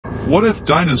What if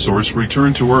dinosaurs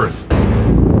return to Earth?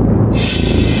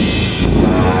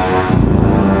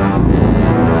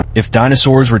 If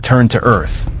dinosaurs returned to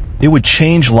Earth, it would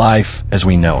change life as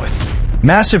we know it.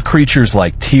 Massive creatures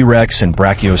like T-Rex and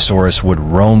Brachiosaurus would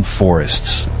roam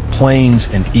forests, plains,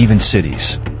 and even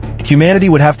cities. Humanity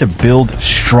would have to build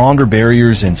stronger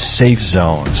barriers and safe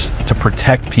zones to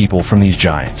protect people from these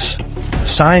giants.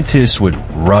 Scientists would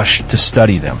rush to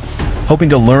study them, hoping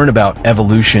to learn about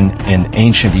evolution in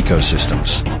ancient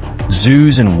ecosystems.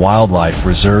 Zoos and wildlife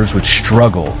reserves would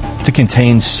struggle to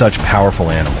contain such powerful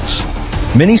animals.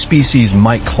 Many species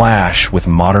might clash with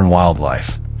modern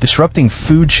wildlife, disrupting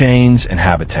food chains and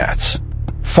habitats.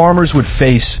 Farmers would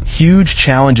face huge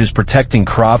challenges protecting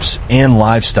crops and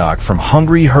livestock from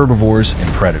hungry herbivores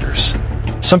and predators.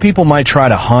 Some people might try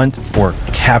to hunt or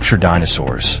capture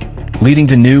dinosaurs, leading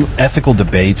to new ethical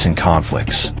debates and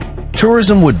conflicts.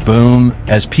 Tourism would boom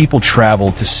as people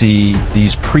traveled to see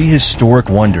these prehistoric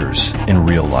wonders in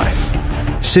real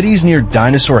life. Cities near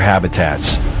dinosaur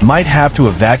habitats might have to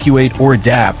evacuate or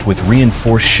adapt with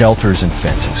reinforced shelters and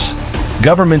fences.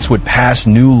 Governments would pass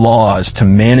new laws to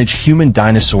manage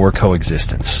human-dinosaur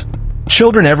coexistence.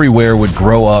 Children everywhere would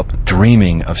grow up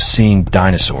dreaming of seeing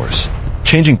dinosaurs,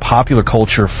 changing popular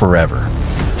culture forever.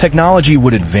 Technology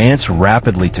would advance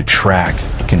rapidly to track,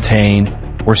 contain,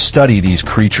 or study these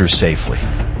creatures safely.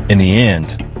 In the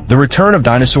end, the return of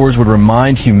dinosaurs would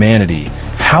remind humanity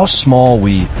how small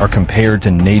we are compared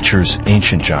to nature's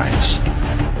ancient giants.